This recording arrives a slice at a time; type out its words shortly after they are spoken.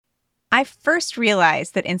I first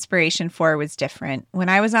realized that Inspiration4 was different when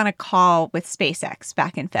I was on a call with SpaceX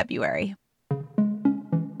back in February.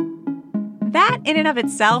 That, in and of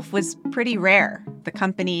itself, was pretty rare. The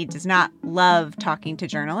company does not love talking to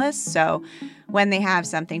journalists, so when they have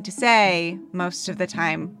something to say, most of the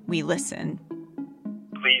time we listen.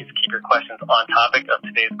 Please keep your questions on topic of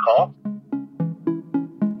today's call.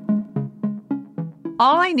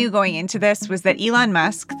 All I knew going into this was that Elon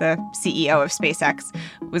Musk, the CEO of SpaceX,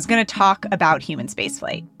 was going to talk about human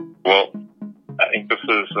spaceflight. Well, I think this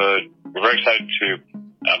is, we're very excited to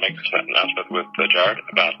make this announcement with Jared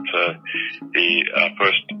about the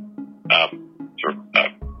first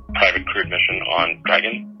private crewed mission on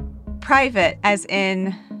Dragon. Private, as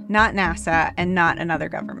in not NASA and not another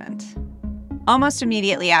government. Almost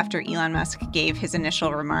immediately after Elon Musk gave his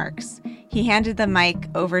initial remarks, he handed the mic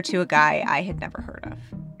over to a guy I had never heard of.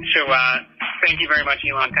 So, thank you very much,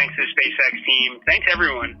 Elon. Thanks to the SpaceX team. Thanks,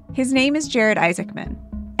 everyone. His name is Jared Isaacman.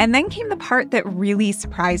 And then came the part that really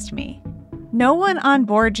surprised me. No one on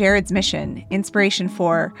board Jared's mission,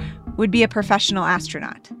 Inspiration4, would be a professional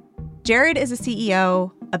astronaut. Jared is a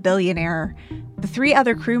CEO, a billionaire. The 3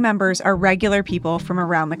 other crew members are regular people from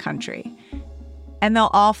around the country. And they'll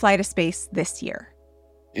all fly to space this year.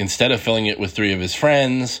 Instead of filling it with 3 of his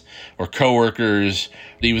friends or coworkers,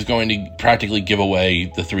 he was going to practically give away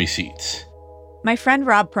the 3 seats. My friend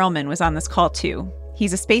Rob Perlman was on this call too.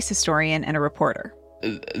 He's a space historian and a reporter.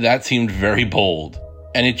 That seemed very bold.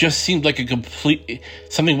 And it just seemed like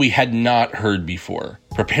something we had not heard before.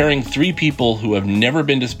 Preparing 3 people who have never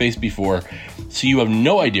been to space before, so you have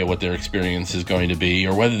no idea what their experience is going to be,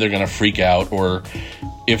 or whether they're going to freak out, or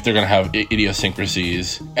if they're going to have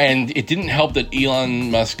idiosyncrasies. And it didn't help that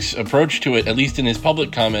Elon Musk's approach to it, at least in his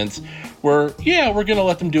public comments, were, yeah, we're going to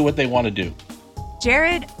let them do what they want to do.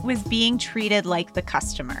 Jared was being treated like the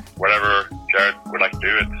customer. Whatever Jared would like to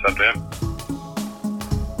do, it's up to him.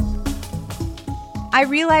 I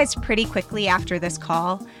realized pretty quickly after this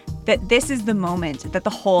call that this is the moment that the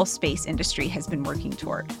whole space industry has been working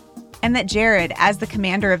toward. And that Jared, as the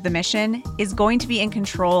commander of the mission, is going to be in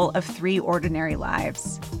control of 3 ordinary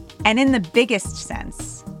lives. And in the biggest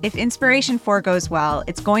sense, if Inspiration4 goes well,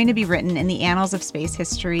 it's going to be written in the annals of space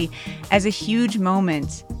history as a huge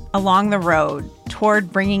moment along the road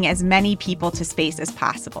toward bringing as many people to space as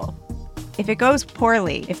possible. If it goes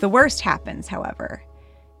poorly, if the worst happens, however,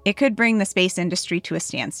 it could bring the space industry to a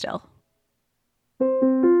standstill.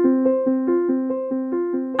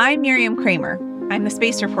 I'm Miriam Kramer. I'm the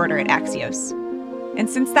space reporter at Axios. And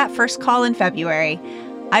since that first call in February,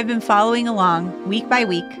 I've been following along week by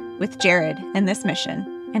week with Jared and this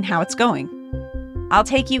mission and how it's going. I'll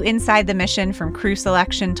take you inside the mission from crew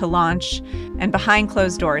selection to launch and behind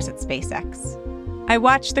closed doors at SpaceX. I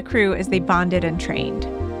watched the crew as they bonded and trained.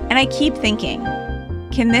 And I keep thinking,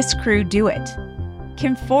 can this crew do it?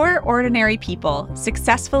 Can 4 ordinary people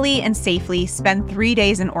successfully and safely spend 3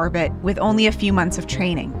 days in orbit with only a few months of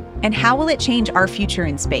training? And how will it change our future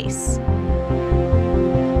in space?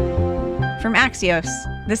 From Axios,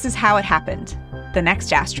 this is how it happened. The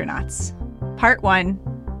Next Astronauts. Part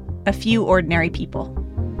 1, A Few Ordinary People.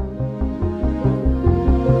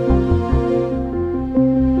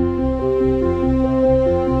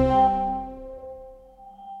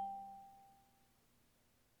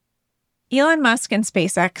 Elon Musk and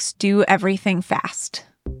SpaceX do everything fast.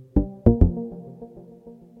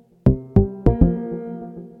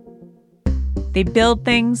 They build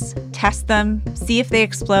things, test them, see if they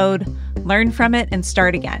explode, learn from it, and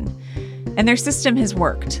start again. And their system has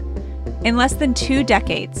worked. In less than 2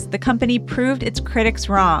 decades, the company proved its critics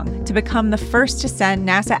wrong to become the first to send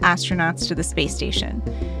NASA astronauts to the space station.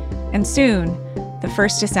 And soon, the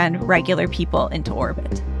first to send regular people into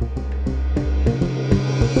orbit.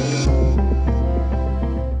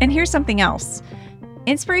 And here's something else.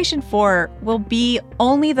 Inspiration4 will be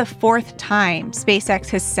only the 4th time SpaceX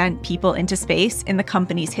has sent people into space in the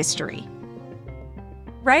company's history.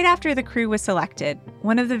 Right after the crew was selected,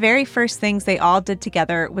 one of the very first things they all did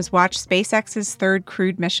together was watch SpaceX's 3rd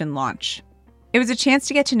crewed mission launch. It was a chance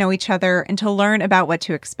to get to know each other and to learn about what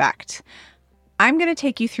to expect. I'm going to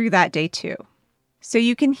take you through that day too, so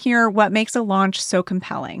you can hear what makes a launch so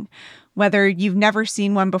compelling, whether you've never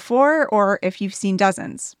seen one before or if you've seen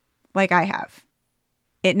dozens, like I have.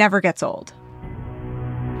 It never gets old.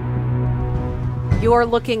 You're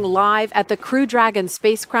looking live at the Crew Dragon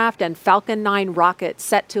spacecraft and Falcon 9 rocket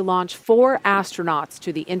set to launch 4 astronauts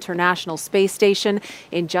to the International Space Station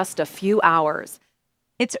in just a few hours.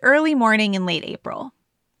 It's early morning in late April.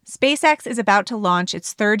 SpaceX is about to launch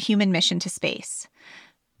its 3rd human mission to space.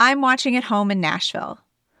 I'm watching at home in Nashville,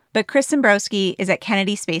 but Chris Zembrowski is at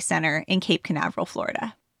Kennedy Space Center in Cape Canaveral,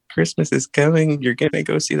 Florida. Christmas is coming. You're going to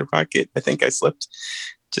go see the rocket. I think I slept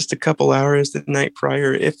just a couple hours the night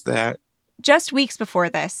prior, if that. Just weeks before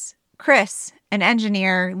this, Chris, an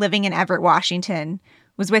engineer living in Everett, Washington,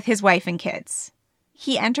 was with his wife and kids.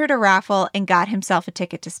 He entered a raffle and got himself a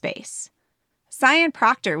ticket to space. Cyan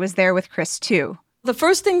Proctor was there with Chris, too. The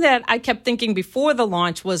first thing that I kept thinking before the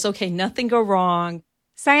launch was, okay, nothing go wrong.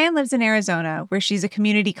 Cyan lives in Arizona, where she's a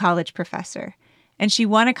community college professor, and she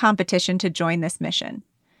won a competition to join this mission.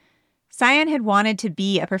 Cyan had wanted to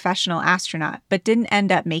be a professional astronaut, but didn't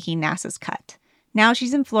end up making NASA's cut. Now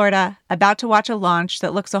she's in Florida, about to watch a launch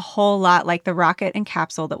that looks a whole lot like the rocket and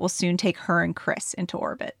capsule that will soon take her and Chris into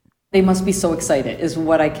orbit. They must be so excited, is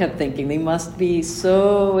what I kept thinking. They must be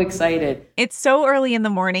so excited. It's so early in the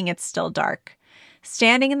morning, it's still dark.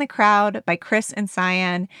 Standing in the crowd by Chris and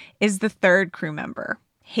Cyan is the third crew member,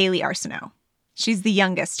 Haley Arsenault. She's the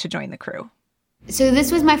youngest to join the crew. So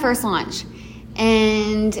this was my first launch,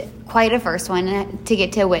 and quite a first one to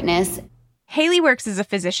get to witness. Haley works as a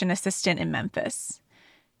physician assistant in Memphis.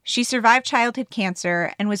 She survived childhood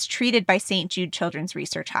cancer and was treated by St. Jude Children's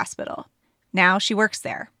Research Hospital. Now she works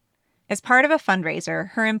there. As part of a fundraiser,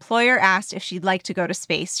 her employer asked if she'd like to go to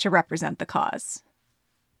space to represent the cause.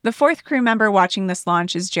 The fourth crew member watching this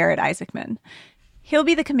launch is Jared Isaacman. He'll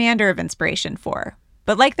be the commander of Inspiration 4,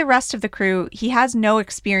 but like the rest of the crew, he has no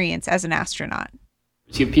experience as an astronaut.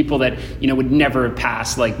 So you have people that, would never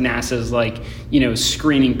pass like NASA's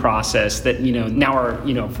screening process that, now are,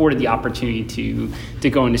 afforded the opportunity to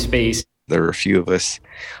go into space. There were a few of us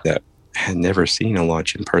that had never seen a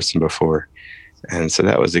launch in person before. And so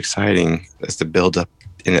that was exciting as the buildup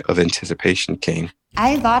of anticipation came.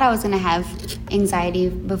 I thought I was going to have anxiety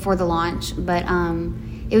before the launch, but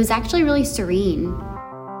it was actually really serene.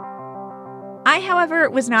 I, however,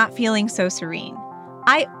 was not feeling so serene.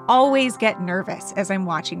 I always get nervous as I'm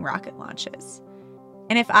watching rocket launches.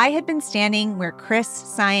 And if I had been standing where Chris,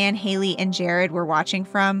 Cyan, Haley, and Jared were watching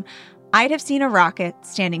from, I'd have seen a rocket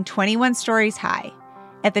standing 21 stories high.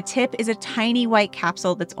 At the tip is a tiny white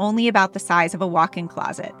capsule that's only about the size of a walk-in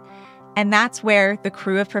closet. And that's where the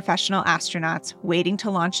crew of professional astronauts waiting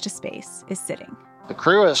to launch to space is sitting. The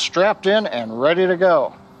crew is strapped in and ready to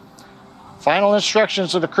go. Final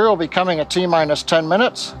instructions of the crew will be coming at T-minus 10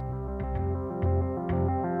 minutes.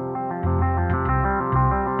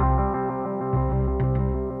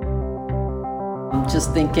 I'm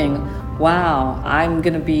just thinking, wow, I'm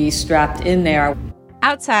going to be strapped in there.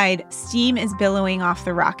 Outside, steam is billowing off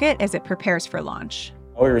the rocket as it prepares for launch.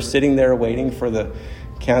 We were sitting there waiting for the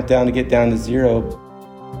countdown to get down to 0.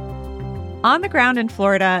 On the ground in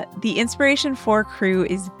Florida, the Inspiration 4 crew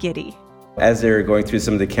is giddy. As they were going through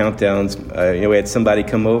some of the countdowns, we had somebody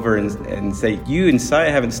come over and say, "You and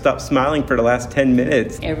Cyan haven't stopped smiling for the last 10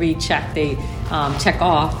 minutes. Every check they check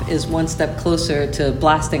off is one step closer to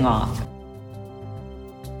blasting off.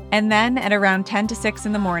 And then at around 10 to 6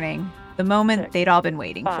 in the morning, the moment they'd all been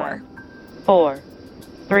waiting for. 4,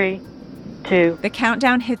 3, 2. The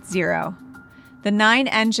countdown hits 0. The 9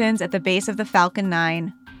 engines at the base of the Falcon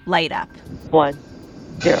 9 light up. 1,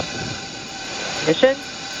 0. Ignition.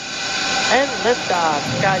 And liftoff.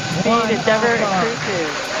 Godspeed, Endeavour and Crew 2.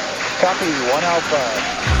 Copy, 1 Alpha.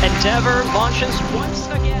 Endeavour launches once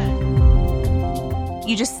again.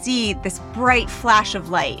 You just see this bright flash of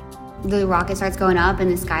light. The rocket starts going up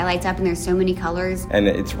and the sky lights up and there's so many colors. And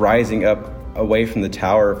it's rising up away from the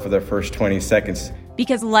tower for the first 20 seconds.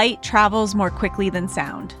 Because light travels more quickly than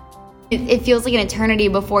sound. It feels like an eternity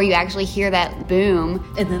before you actually hear that boom.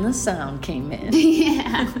 And then the sound came in.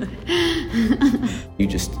 Yeah. You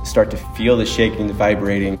just start to feel the shaking, the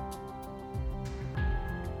vibrating.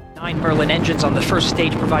 9 Merlin engines on the first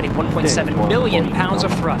stage providing 1.7 million pounds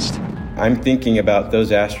of thrust. I'm thinking about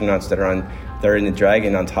those astronauts that are in the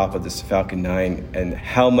Dragon on top of this Falcon 9 and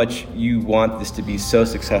how much you want this to be so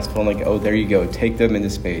successful. And like, oh, there you go, take them into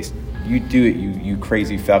space. You do it, you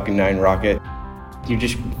crazy Falcon 9 rocket. You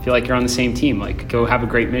just feel like you're on the same team, like, go have a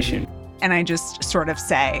great mission. And I just sort of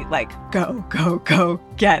say, like, go, go, go,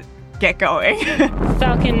 get going.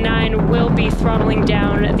 Falcon 9 will be throttling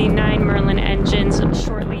down the 9 Merlin engines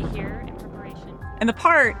shortly here in preparation. And the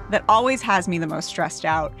part that always has me the most stressed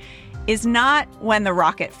out is not when the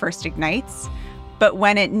rocket first ignites, but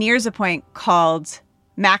when it nears a point called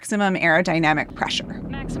maximum aerodynamic pressure.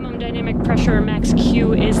 Maximum dynamic pressure, max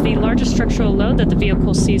Q, is the largest structural load that the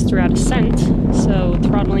vehicle sees throughout ascent. So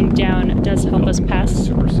throttling down does help us pass.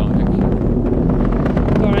 Supersonic.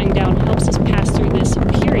 Throttling down helps us pass through this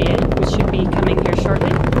period, which should be coming here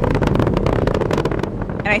shortly.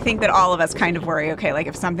 And I think that all of us kind of worry, okay, like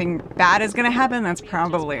if something bad is going to happen, that's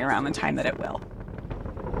probably around the time that it will.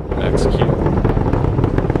 Max Q.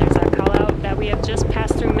 There's our call out that we have just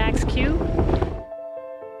passed through max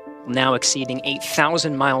now exceeding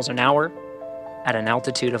 8,000 miles an hour at an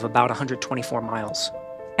altitude of about 124 miles.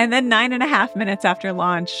 And then 9.5 minutes after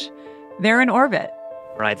launch, they're in orbit.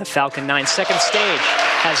 Right, the Falcon 9 second stage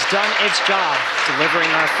has done its job, delivering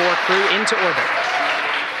our 4 crew into orbit.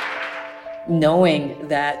 Knowing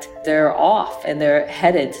that they're off and they're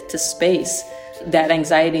headed to space, that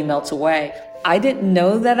anxiety melts away. I didn't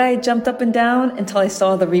know that I jumped up and down until I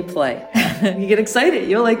saw the replay. You get excited.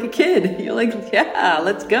 You're like a kid. You're like, yeah,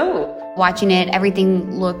 let's go. Watching it,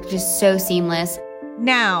 everything looked just so seamless.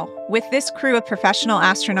 Now, with this crew of professional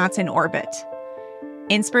astronauts in orbit,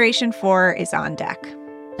 Inspiration 4 is on deck.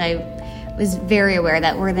 I was very aware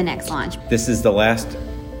that we're the next launch. This is the last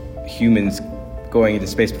humans going into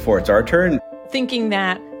space before it's our turn. Thinking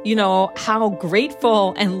that, how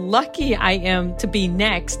grateful and lucky I am to be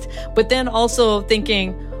next, but then also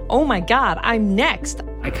thinking, oh my God, I'm next.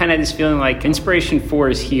 I kind of had this feeling like Inspiration 4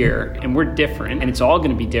 is here, and we're different, and it's all going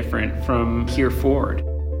to be different from here forward.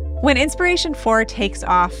 When Inspiration 4 takes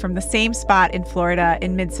off from the same spot in Florida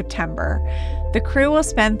in mid-September, the crew will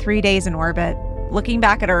spend 3 days in orbit, looking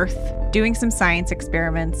back at Earth, doing some science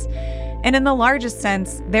experiments, and in the largest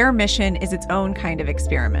sense, their mission is its own kind of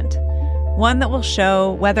experiment. One that will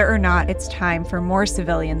show whether or not it's time for more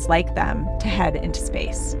civilians like them to head into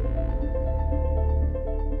space.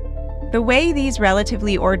 The way these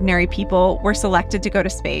relatively ordinary people were selected to go to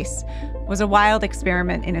space was a wild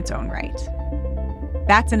experiment in its own right.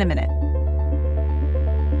 That's in a minute.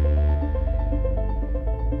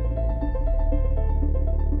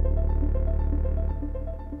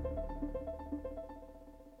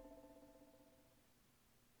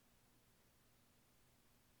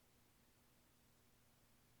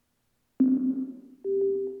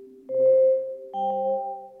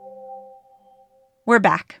 We're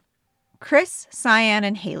back. Chris, Cyan,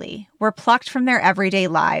 and Haley were plucked from their everyday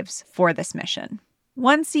lives for this mission.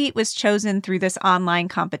 One seat was chosen through this online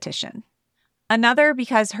competition, another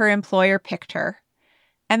because her employer picked her,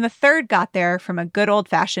 and the third got there from a good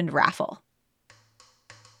old-fashioned raffle.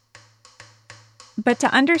 But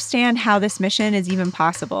to understand how this mission is even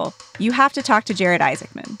possible, you have to talk to Jared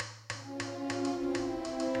Isaacman.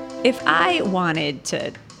 If I wanted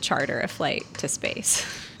to charter a flight to space,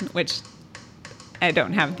 which I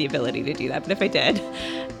don't have the ability to do that, but if I did,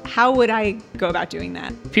 how would I go about doing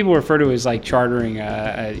that? People refer to it as like chartering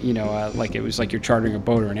like it was like you're chartering a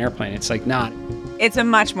boat or an airplane. It's like not. It's a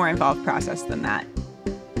much more involved process than that.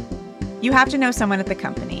 You have to know someone at the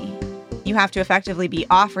company. You have to effectively be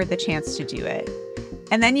offered the chance to do it.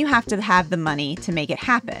 And then you have to have the money to make it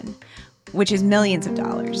happen, which is millions of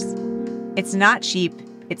dollars. It's not cheap,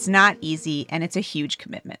 it's not easy, and it's a huge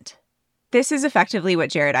commitment. This is effectively what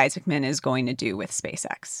Jared Isaacman is going to do with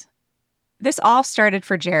SpaceX. This all started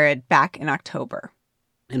for Jared back in October.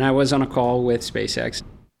 And I was on a call with SpaceX.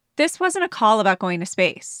 This wasn't a call about going to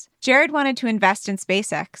space. Jared wanted to invest in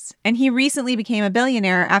SpaceX, and he recently became a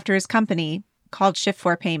billionaire after his company, called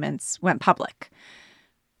Shift4 Payments, went public.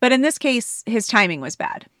 But in this case, his timing was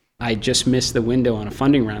bad. I just missed the window on a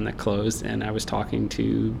funding round that closed, and I was talking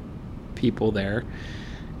to people there,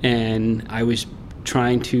 and I was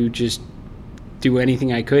trying to just do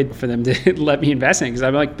anything I could for them to let me invest in it, because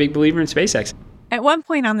I'm like a big believer in SpaceX. At one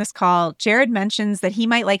point on this call, Jared mentions that he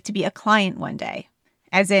might like to be a client one day,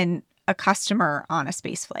 as in a customer on a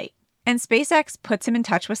space flight. And SpaceX puts him in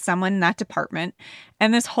touch with someone in that department,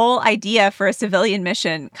 and this whole idea for a civilian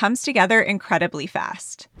mission comes together incredibly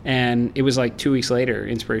fast. And it was like 2 weeks later,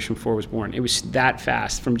 Inspiration 4 was born. It was that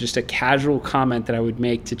fast, from just a casual comment that I would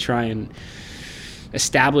make to try and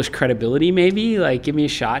establish credibility, maybe, like, give me a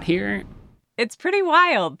shot here. It's pretty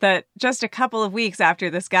wild that just a couple of weeks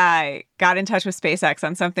after this guy got in touch with SpaceX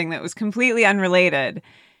on something that was completely unrelated,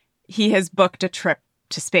 he has booked a trip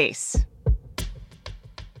to space.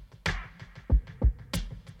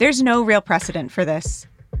 There's no real precedent for this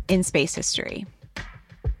in space history.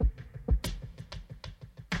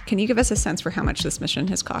 Can you give us a sense for how much this mission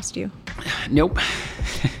has cost you? Nope.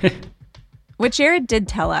 What Jared did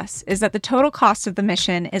tell us is that the total cost of the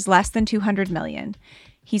mission is less than $200 million.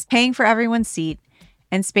 He's paying for everyone's seat,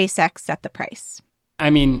 and SpaceX set the price.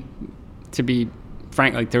 I mean, to be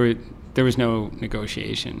frank, like there was no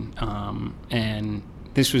negotiation, and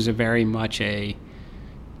this was a very much a,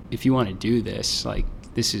 if you want to do this, like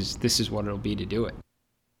this is what it'll be to do it.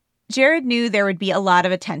 Jared knew there would be a lot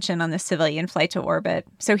of attention on the civilian flight to orbit,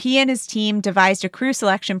 so he and his team devised a crew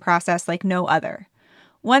selection process like no other.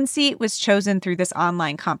 One seat was chosen through this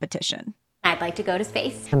online competition. I'd like to go to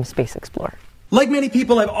space. I'm a space explorer. Like many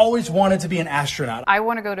people, I've always wanted to be an astronaut. I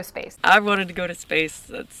want to go to space. I wanted to go to space.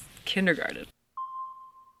 That's kindergarten.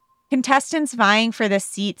 Contestants vying for this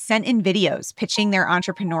seat sent in videos pitching their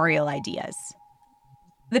entrepreneurial ideas.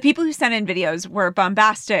 The people who sent in videos were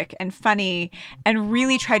bombastic and funny and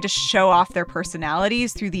really tried to show off their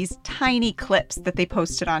personalities through these tiny clips that they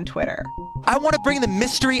posted on Twitter. I want to bring the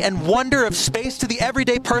mystery and wonder of space to the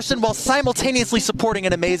everyday person while simultaneously supporting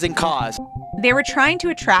an amazing cause. They were trying to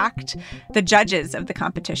attract the judges of the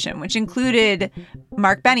competition, which included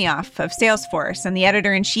Mark Benioff of Salesforce and the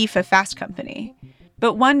editor-in-chief of Fast Company.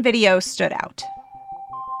 But one video stood out.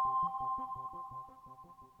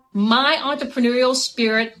 My entrepreneurial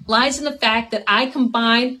spirit lies in the fact that I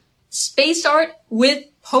combine space art with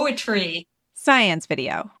poetry. Science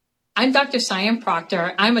video. I'm Dr. Sian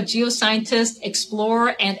Proctor. I'm a geoscientist,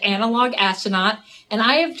 explorer, and analog astronaut, and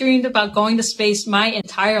I have dreamed about going to space my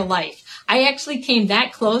entire life. I actually came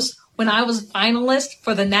that close when I was a finalist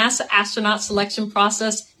for the NASA astronaut selection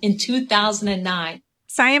process in 2009.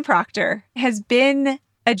 Sian Proctor has been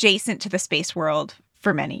adjacent to the space world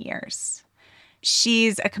for many years.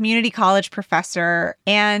 She's a community college professor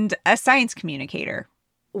and a science communicator.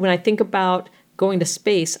 When I think about going to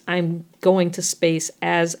space, I'm going to space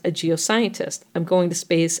as a geoscientist. I'm going to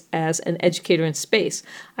space as an educator in space.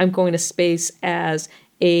 I'm going to space as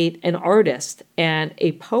an artist and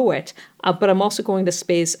a poet, but I'm also going to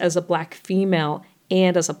space as a Black female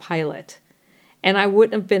and as a pilot. And I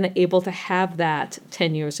wouldn't have been able to have that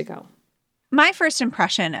 10 years ago. My first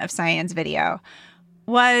impression of Sian's video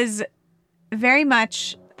was very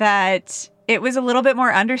much that it was a little bit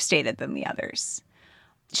more understated than the others.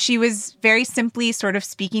 She was very simply sort of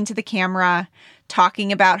speaking to the camera,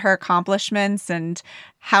 talking about her accomplishments and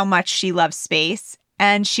how much she loves space,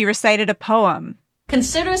 and she recited a poem.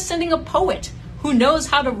 Consider sending a poet who knows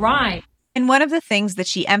how to rhyme. And one of the things that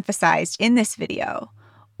she emphasized in this video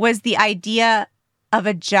was the idea of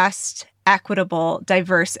a just, equitable,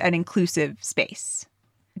 diverse, and inclusive space.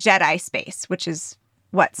 Jedi space, which is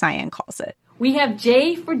what Sian calls it. We have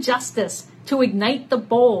J for justice, to ignite the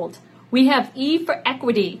bold. We have E for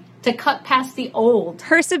equity, to cut past the old.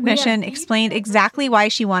 Her submission explained exactly why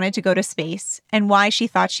she wanted to go to space and why she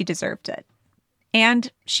thought she deserved it. And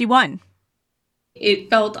she won. It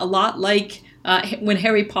felt a lot like when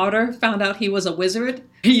Harry Potter found out he was a wizard.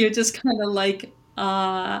 You're just kind of like,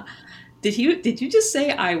 did you just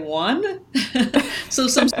say I won? So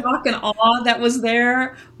some shock and awe that was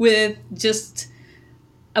there with just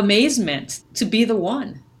amazement to be the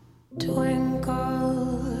one.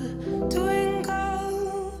 Twinkle,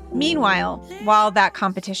 twinkle. Meanwhile, while that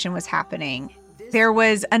competition was happening, there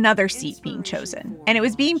was another seat being chosen, and it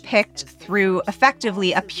was being picked through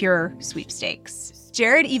effectively a pure sweepstakes.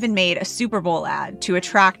 Jared even made a Super Bowl ad to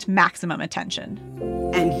attract maximum attention.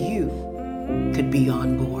 And you could be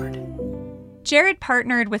on board. Jared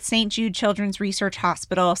partnered with St. Jude Children's Research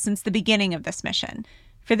Hospital since the beginning of this mission.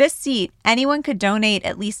 For this seat, anyone could donate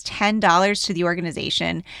at least $10 to the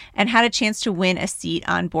organization and had a chance to win a seat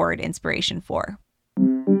on board Inspiration 4.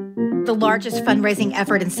 The largest fundraising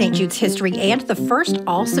effort in St. Jude's history and the first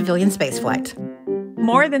all-civilian spaceflight.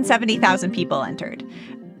 More than 70,000 people entered.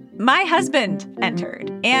 My husband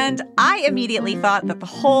entered, and I immediately thought that the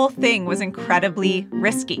whole thing was incredibly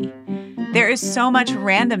risky. There is so much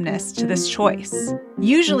randomness to this choice.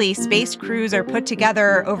 Usually, space crews are put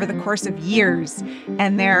together over the course of years,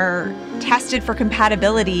 and they're tested for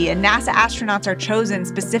compatibility, and NASA astronauts are chosen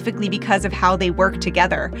specifically because of how they work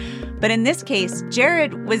together. But in this case,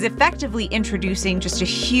 Jared was effectively introducing just a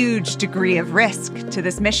huge degree of risk to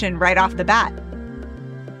this mission right off the bat.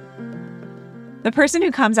 The person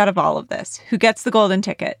who comes out of all of this, who gets the golden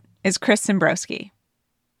ticket, is Chris Szymborski.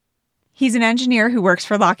 He's an engineer who works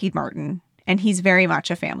for Lockheed Martin, and he's very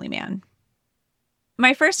much a family man.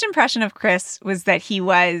 My first impression of Chris was that he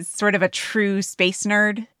was sort of a true space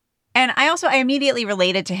nerd. And I immediately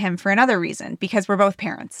related to him for another reason, because we're both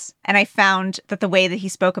parents. And I found that the way that he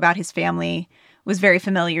spoke about his family was very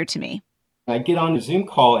familiar to me. I get on a Zoom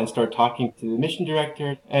call and start talking to the mission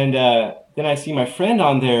director. And then I see my friend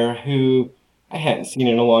on there who I hadn't seen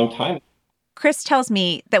in a long time. Chris tells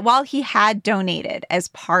me that while he had donated as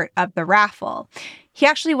part of the raffle, he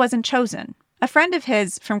actually wasn't chosen. A friend of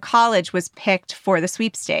his from college was picked for the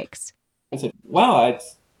sweepstakes. I said, wow,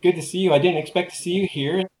 it's good to see you. I didn't expect to see you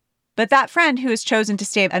here. But that friend who was chosen to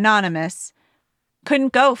stay anonymous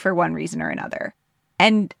couldn't go for one reason or another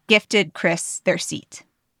and gifted Chris their seat.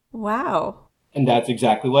 Wow. And that's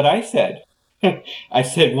exactly what I said. I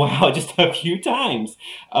said, wow, just a few times.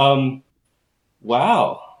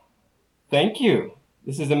 Wow. Thank you.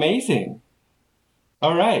 This is amazing.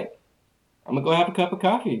 All right. I'm going to go have a cup of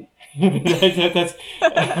coffee. That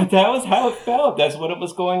was how it felt. That's what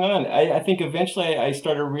was going on. I think eventually I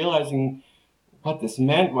started realizing what this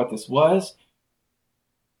meant, what this was.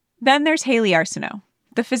 Then there's Haley Arsenault,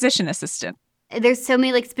 the physician assistant. There's so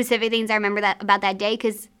many specific things I remember about that day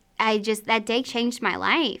because that day changed my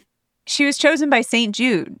life. She was chosen by St.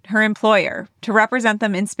 Jude, her employer, to represent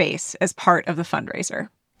them in space as part of the fundraiser.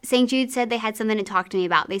 St. Jude said they had something to talk to me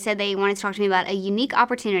about. They said they wanted to talk to me about a unique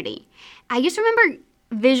opportunity. I just remember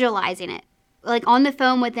visualizing it, on the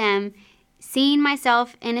phone with them, seeing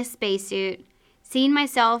myself in a spacesuit, seeing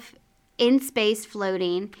myself in space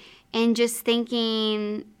floating, and just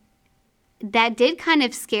thinking that did kind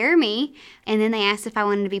of scare me. And then they asked if I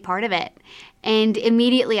wanted to be part of it. And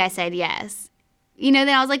immediately I said yes. Then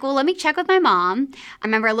I was like, well, let me check with my mom. I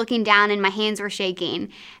remember looking down and my hands were shaking.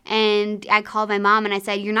 And I called my mom and I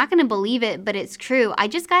said, you're not going to believe it, but it's true. I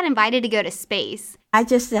just got invited to go to space. I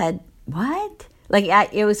just said, what?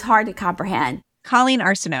 It was hard to comprehend. Colleen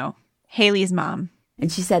Arsenault, Haley's mom.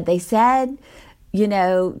 And she said, they said,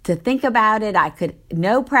 to think about it.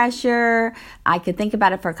 No pressure. I could think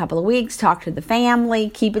about it for a couple of weeks, talk to the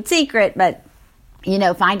family, keep it secret, but,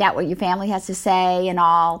 find out what your family has to say and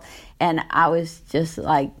all. And I was just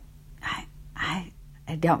like, I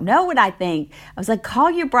don't know what I think. I was like,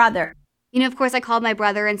 call your brother. Of course, I called my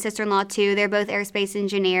brother and sister-in-law, too. They're both aerospace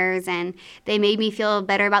engineers, and they made me feel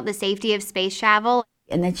better about the safety of space travel.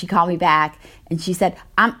 And then she called me back, and she said,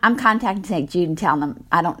 I'm contacting St. Jude and telling them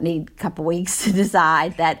I don't need a couple weeks to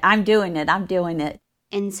decide that I'm doing it.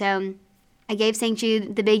 And so I gave St.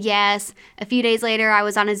 Jude the big yes. A few days later, I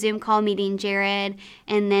was on a Zoom call meeting Jared,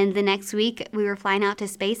 and then the next week, we were flying out to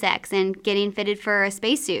SpaceX and getting fitted for a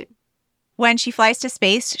spacesuit. When she flies to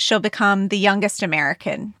space, she'll become the youngest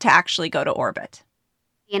American to actually go to orbit.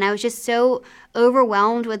 And I was just so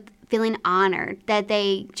overwhelmed with feeling honored that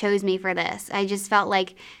they chose me for this. I just felt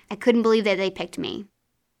like I couldn't believe that they picked me.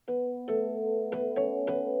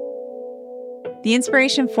 The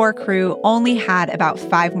Inspiration 4 crew only had about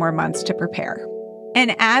 5 more months to prepare.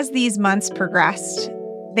 And as these months progressed,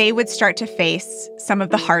 they would start to face some of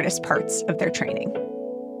the hardest parts of their training.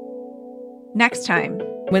 Next time.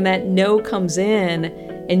 When that no comes in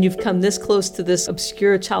and you've come this close to this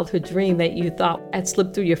obscure childhood dream that you thought had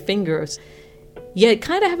slipped through your fingers, you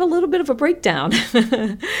kind of have a little bit of a breakdown.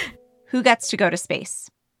 Who gets to go to space?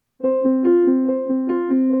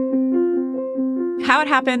 How It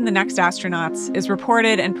Happened, The Next Astronauts is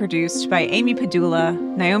reported and produced by Amy Padula,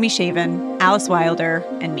 Naomi Shaven, Alice Wilder,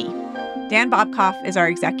 and me. Dan Bobkoff is our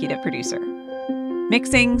executive producer.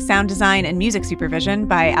 Mixing, sound design, and music supervision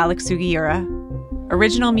by Alex Sugiura.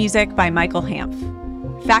 Original music by Michael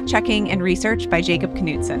Hampf. Fact-checking and research by Jacob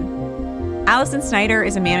Knudsen. Allison Snyder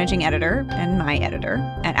is a managing editor and my editor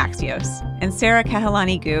at Axios. And Sarah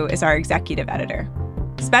Kehalani-Gu is our executive editor.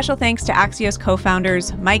 Special thanks to Axios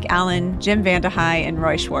co-founders Mike Allen, Jim Vandehei, and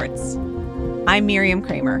Roy Schwartz. I'm Miriam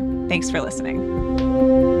Kramer. Thanks for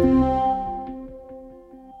listening.